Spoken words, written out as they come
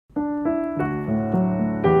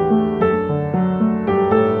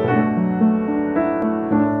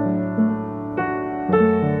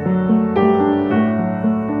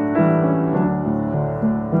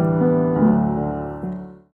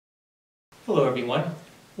Hello everyone.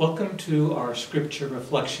 Welcome to our scripture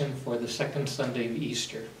reflection for the second Sunday of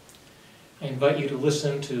Easter. I invite you to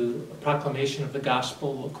listen to a proclamation of the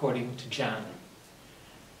Gospel according to John.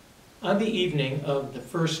 On the evening of the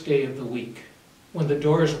first day of the week, when the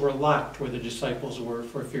doors were locked where the disciples were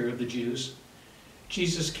for fear of the Jews,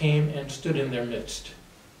 Jesus came and stood in their midst.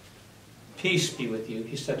 "Peace be with you,"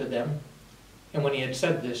 he said to them. And when he had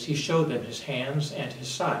said this, he showed them his hands and his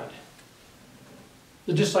side.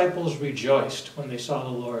 The disciples rejoiced when they saw the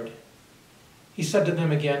Lord. He said to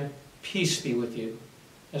them again, "Peace be with you.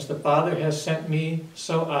 As the Father has sent me,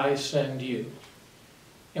 so I send you."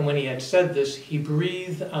 And when he had said this, he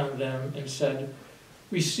breathed on them and said,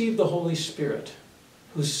 "Receive the Holy Spirit.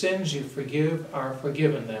 Whose sins you forgive are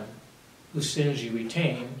forgiven them. Whose sins you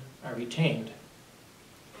retain are retained."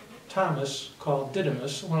 Thomas, called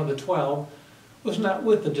Didymus, one of the 12, was not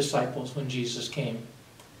with the disciples when Jesus came.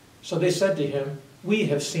 So they said to him, "We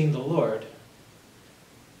have seen the Lord."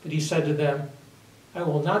 But he said to them, "I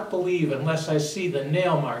will not believe unless I see the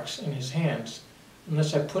nail marks in his hands,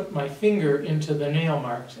 unless I put my finger into the nail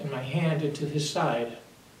marks and my hand into his side."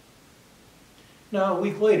 Now a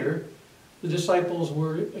week later, the disciples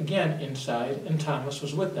were again inside, and Thomas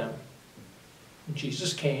was with them. And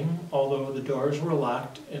Jesus came, although the doors were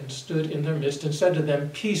locked, and stood in their midst and said to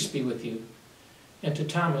them, "Peace be with you." And to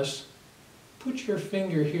Thomas, "Put your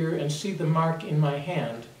finger here and see the mark in my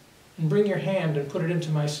hand, and bring your hand and put it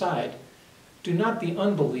into my side. Do not be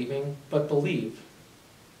unbelieving, but believe."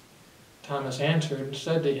 Thomas answered and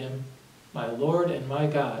said to him, "My Lord and my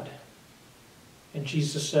God." And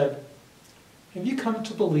Jesus said, "Have you come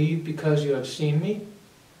to believe because you have seen me?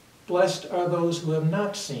 Blessed are those who have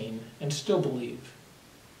not seen and still believe."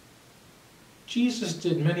 Jesus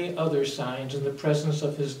did many other signs in the presence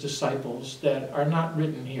of his disciples that are not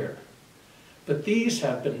written here. But these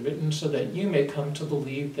have been written so that you may come to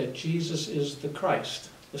believe that Jesus is the Christ,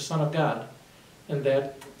 the Son of God, and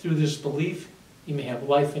that through this belief you may have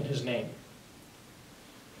life in his name.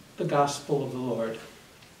 The Gospel of the Lord.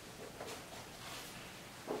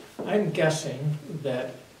 I'm guessing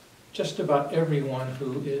that just about everyone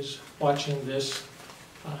who is watching this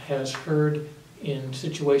has heard in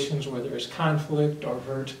situations where there is conflict or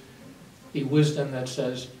hurt the wisdom that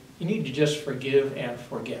says you need to just forgive and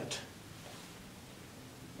forget.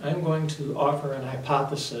 I'm going to offer an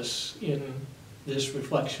hypothesis in this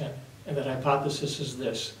reflection, and that hypothesis is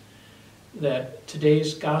this: that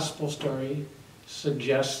today's gospel story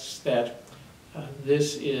suggests that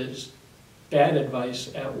this is bad advice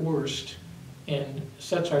at worst and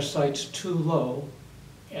sets our sights too low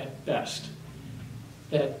at best.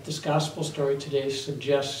 That this gospel story today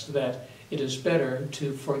suggests that it is better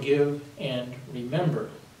to forgive and remember.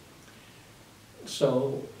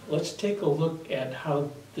 So let's take a look at how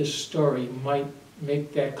this story might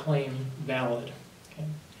make that claim valid.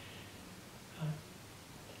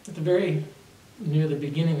 Okay? Near the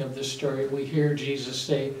beginning of this story, we hear Jesus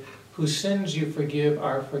say, "Whose sins you forgive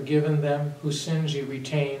are forgiven them, whose sins you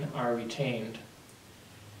retain are retained."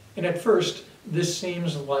 And at first, this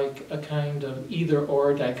seems like a kind of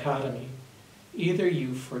either-or dichotomy. Either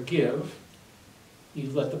you forgive, you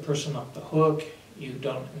let the person off the hook, you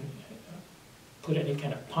don't put any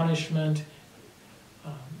kind of punishment,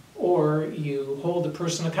 or you hold the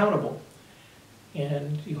person accountable.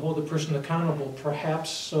 And you hold the person accountable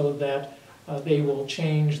perhaps so that they will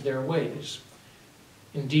change their ways.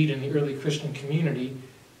 Indeed, in the early Christian community,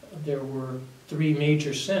 there were 3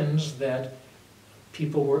 major sins that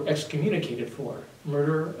people were excommunicated for: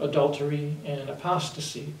 murder, adultery, and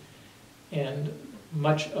apostasy. And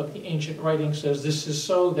much of the ancient writing says this is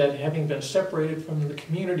so that, having been separated from the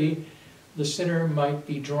community, the sinner might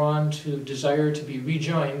be drawn to desire to be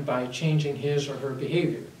rejoined by changing his or her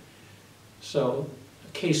behavior. So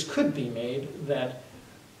a case could be made that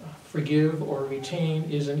forgive or retain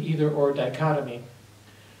is an either-or dichotomy.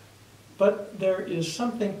 But there is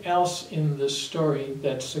something else in this story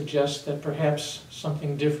that suggests that perhaps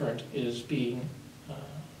something different is being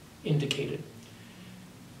indicated.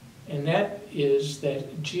 And that is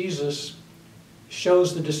that Jesus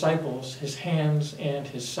shows the disciples his hands and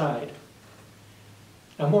his side.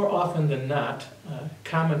 Now, more often than not,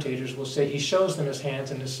 commentators will say he shows them his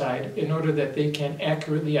hands and his side in order that they can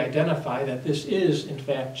accurately identify that this is, in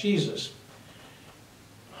fact, Jesus.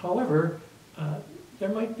 However, there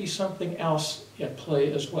might be something else at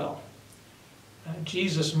play as well.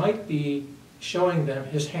 Jesus might be showing them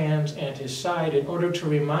his hands and his side in order to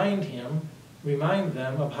remind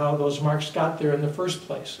them of how those marks got there in the first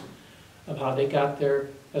place, of how they got there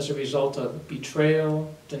as a result of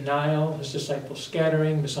betrayal, denial, his disciples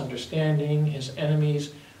scattering, misunderstanding, his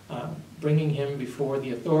enemies bringing him before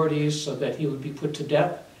the authorities so that he would be put to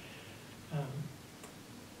death.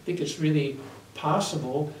 I think it's really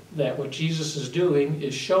possible that what Jesus is doing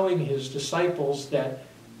is showing his disciples that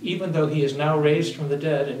even though he is now raised from the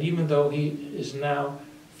dead, and even though he is now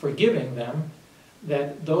forgiving them,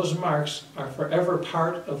 that those marks are forever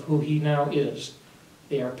part of who he now is.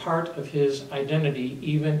 They are part of his identity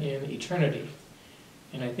even in eternity.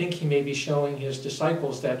 And I think he may be showing his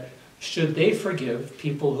disciples that should they forgive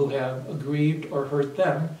people who have aggrieved or hurt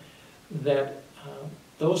them, that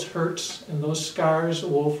those hurts and those scars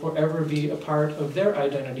will forever be a part of their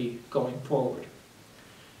identity going forward.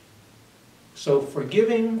 So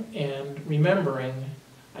forgiving and remembering,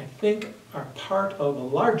 I think, are part of a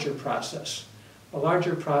larger process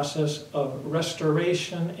of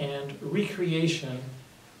restoration and recreation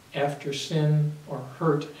after sin or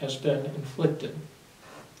hurt has been inflicted.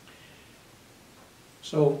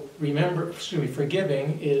 So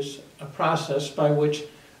forgiving is a process by which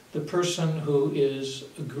the person who is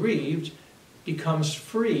aggrieved becomes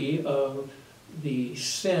free of the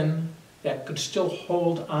sin that could still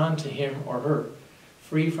hold on to him or her,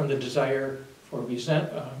 free from the desire for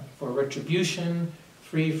retribution,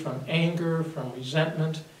 free from anger, from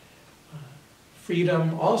resentment,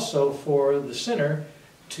 freedom also for the sinner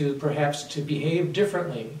to perhaps to behave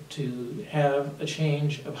differently, to have a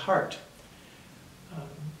change of heart.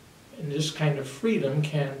 And this kind of freedom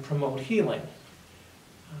can promote healing.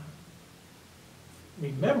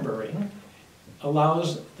 Remembering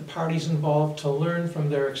allows the parties involved to learn from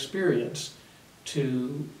their experience,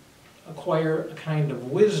 to acquire a kind of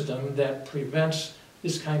wisdom that prevents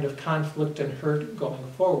this kind of conflict and hurt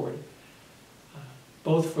going forward,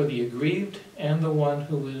 both for the aggrieved and the one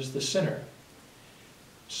who is the sinner.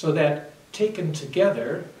 So that taken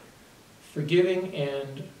together, forgiving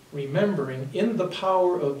and remembering in the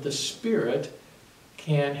power of the Spirit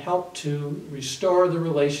can help to restore the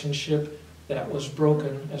relationship that was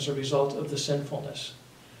broken as a result of the sinfulness.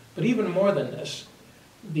 But even more than this,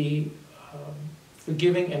 the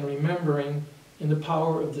forgiving and remembering in the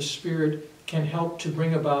power of the Spirit can help to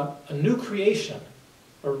bring about a new creation,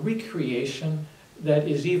 a recreation that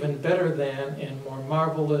is even better than and more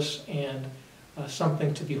marvelous and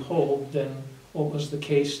something to behold than what was the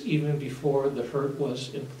case even before the hurt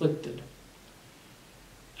was inflicted.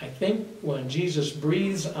 I think when Jesus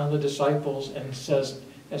breathes on the disciples and says,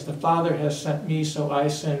 "As the Father has sent me, so I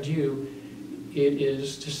send you," it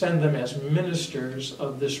is to send them as ministers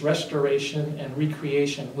of this restoration and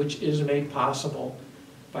recreation, which is made possible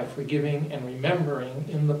by forgiving and remembering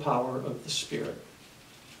in the power of the Spirit.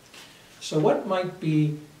 So what might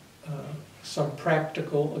be some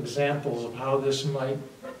practical examples of how this might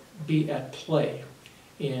be at play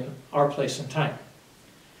in our place and time?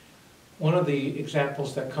 One of the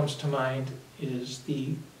examples that comes to mind is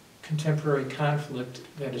the contemporary conflict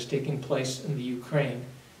that is taking place in the Ukraine,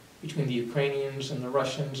 between the Ukrainians and the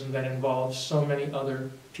Russians, and that involves so many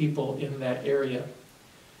other people in that area.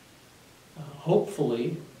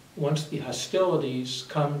 Hopefully, once the hostilities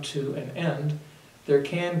come to an end, there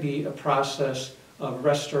can be a process of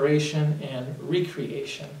restoration and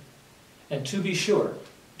recreation. And to be sure,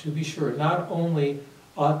 not only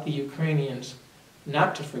ought the Ukrainians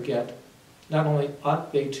not to forget, not only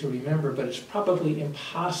ought they to remember, but it's probably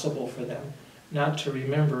impossible for them not to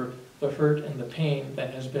remember the hurt and the pain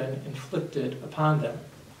that has been inflicted upon them.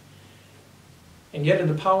 And yet in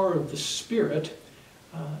the power of the Spirit,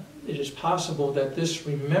 it is possible that this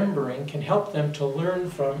remembering can help them to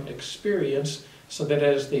learn from experience, so that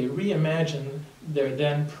as they reimagine their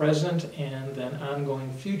then present and then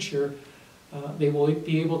ongoing future, they will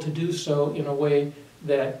be able to do so in a way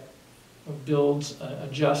that builds a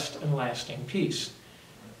just and lasting peace.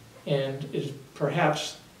 And is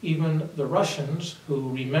perhaps even the Russians who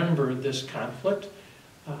remember this conflict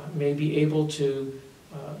may be able to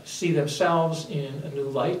see themselves in a new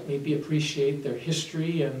light, maybe appreciate their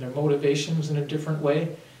history and their motivations in a different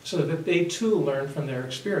way, so that they too learn from their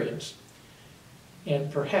experience.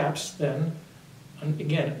 And perhaps then,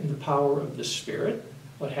 again, in the power of the Spirit,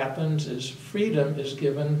 what happens is freedom is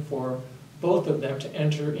given for both of them to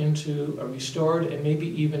enter into a restored and maybe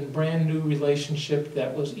even brand new relationship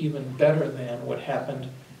that was even better than what happened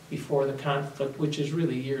before the conflict, which is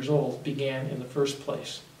really years old, began in the first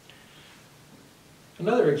place.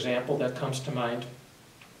 Another example that comes to mind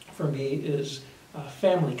for me is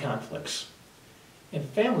family conflicts. And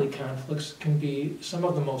family conflicts can be some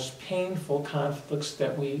of the most painful conflicts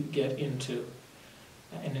that we get into.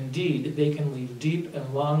 And indeed, they can leave deep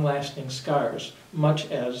and long-lasting scars, much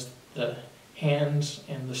as the hands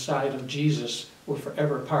and the side of Jesus were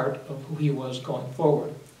forever part of who he was going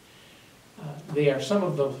forward. They are some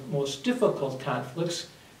of the most difficult conflicts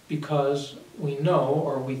because we know,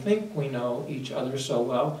 or we think we know, each other so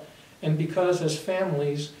well, and because as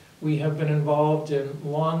families we have been involved in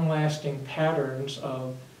long-lasting patterns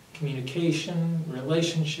of communication,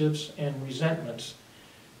 relationships, and resentments.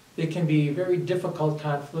 They can be very difficult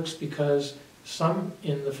conflicts because some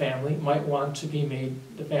in the family might want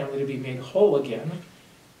the family to be made whole again,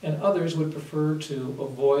 and others would prefer to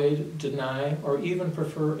avoid, deny, or even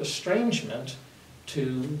prefer estrangement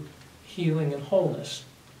to healing and wholeness.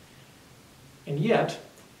 And yet,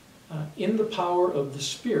 in the power of the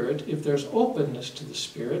Spirit, if there's openness to the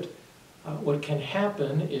Spirit, what can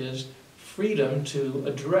happen is freedom to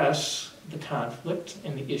address the conflict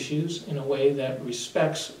and the issues in a way that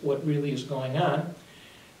respects what really is going on.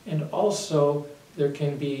 And also, there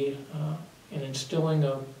can be an instilling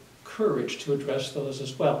of courage to address those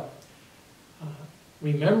as well.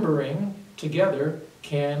 Remembering together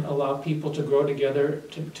can allow people to grow together,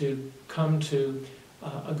 to come to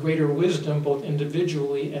a greater wisdom both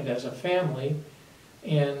individually and as a family,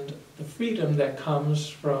 and the freedom that comes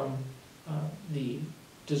from the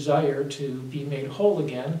desire to be made whole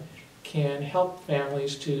again can help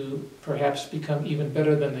families to perhaps become even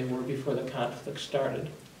better than they were before the conflict started.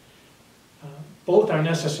 Both are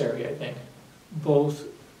necessary, I think. Both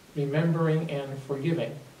remembering and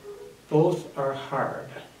forgiving. Both are hard.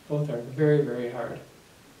 Both are very, very hard.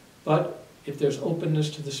 But if there's openness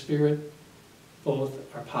to the Spirit, both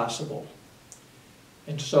are possible.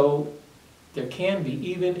 And so there can be,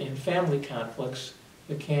 even in family conflicts,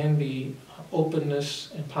 there can be openness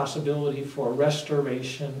and possibility for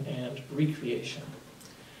restoration and recreation.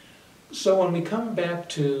 So when we come back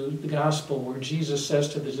to the gospel where Jesus says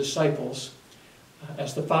to the disciples,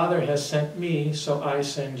 "As the Father has sent me, so I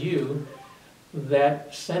send you,"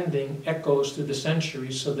 that sending echoes through the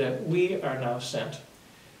centuries so that we are now sent.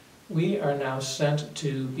 We are now sent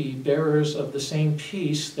to be bearers of the same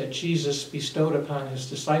peace that Jesus bestowed upon his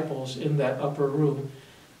disciples in that upper room,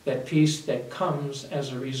 that peace that comes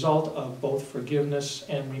as a result of both forgiveness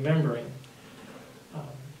and remembering.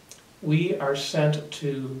 We are sent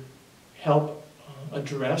to help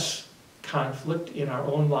address conflict in our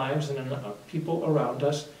own lives and in the people around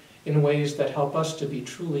us in ways that help us to be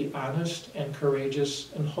truly honest and courageous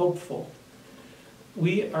and hopeful.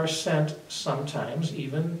 We are sent sometimes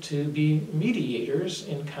even to be mediators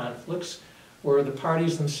in conflicts where the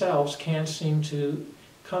parties themselves can't seem to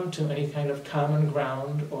come to any kind of common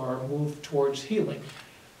ground or move towards healing.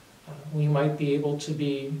 We might be able to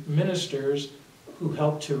be ministers who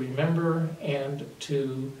help to remember and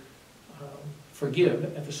to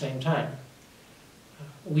forgive at the same time.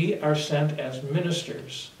 We are sent as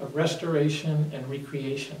ministers of restoration and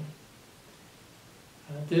recreation.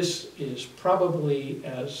 This is probably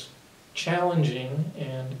as challenging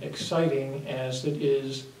and exciting as it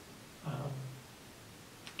is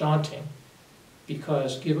daunting,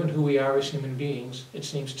 because given who we are as human beings, it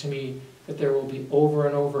seems to me that there will be over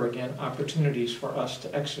and over again opportunities for us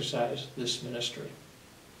to exercise this ministry.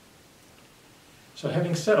 So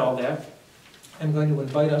having said all that, I'm going to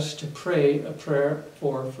invite us to pray a prayer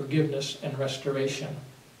for forgiveness and restoration.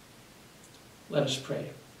 Let us pray.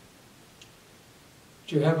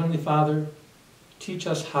 Dear Heavenly Father, teach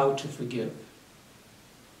us how to forgive.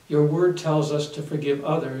 Your word tells us to forgive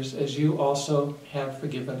others as you also have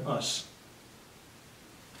forgiven us.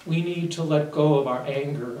 We need to let go of our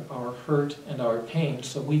anger, our hurt, and our pain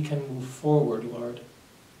so we can move forward, Lord.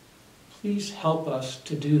 Please help us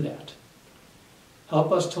to do that.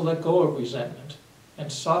 Help us to let go of resentment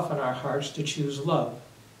and soften our hearts to choose love.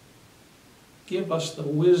 Give us the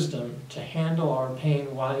wisdom to handle our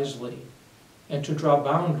pain wisely and to draw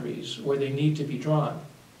boundaries where they need to be drawn.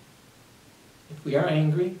 If we are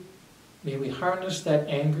angry, may we harness that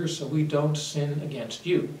anger so we don't sin against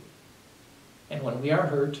you. And when we are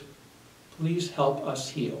hurt, please help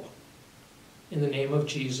us heal. In the name of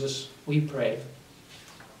Jesus, we pray.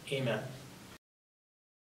 Amen.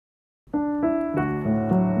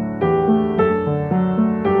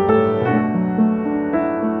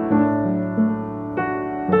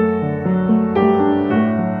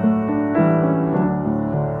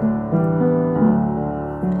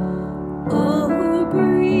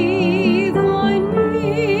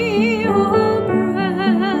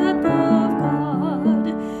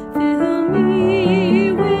 Fill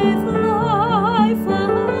me with life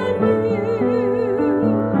anew.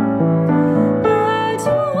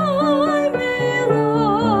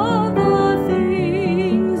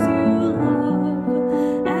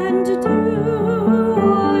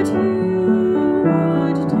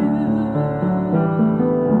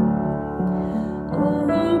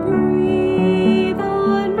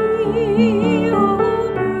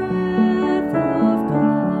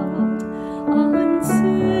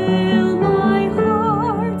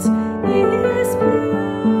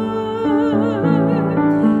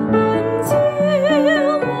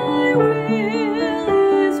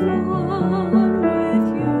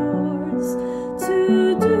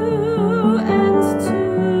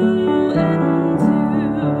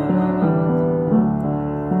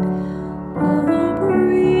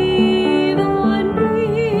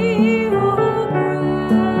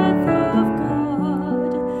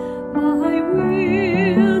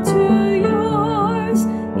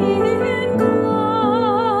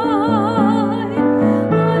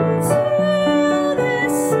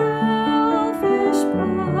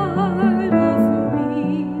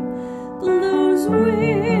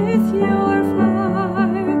 with your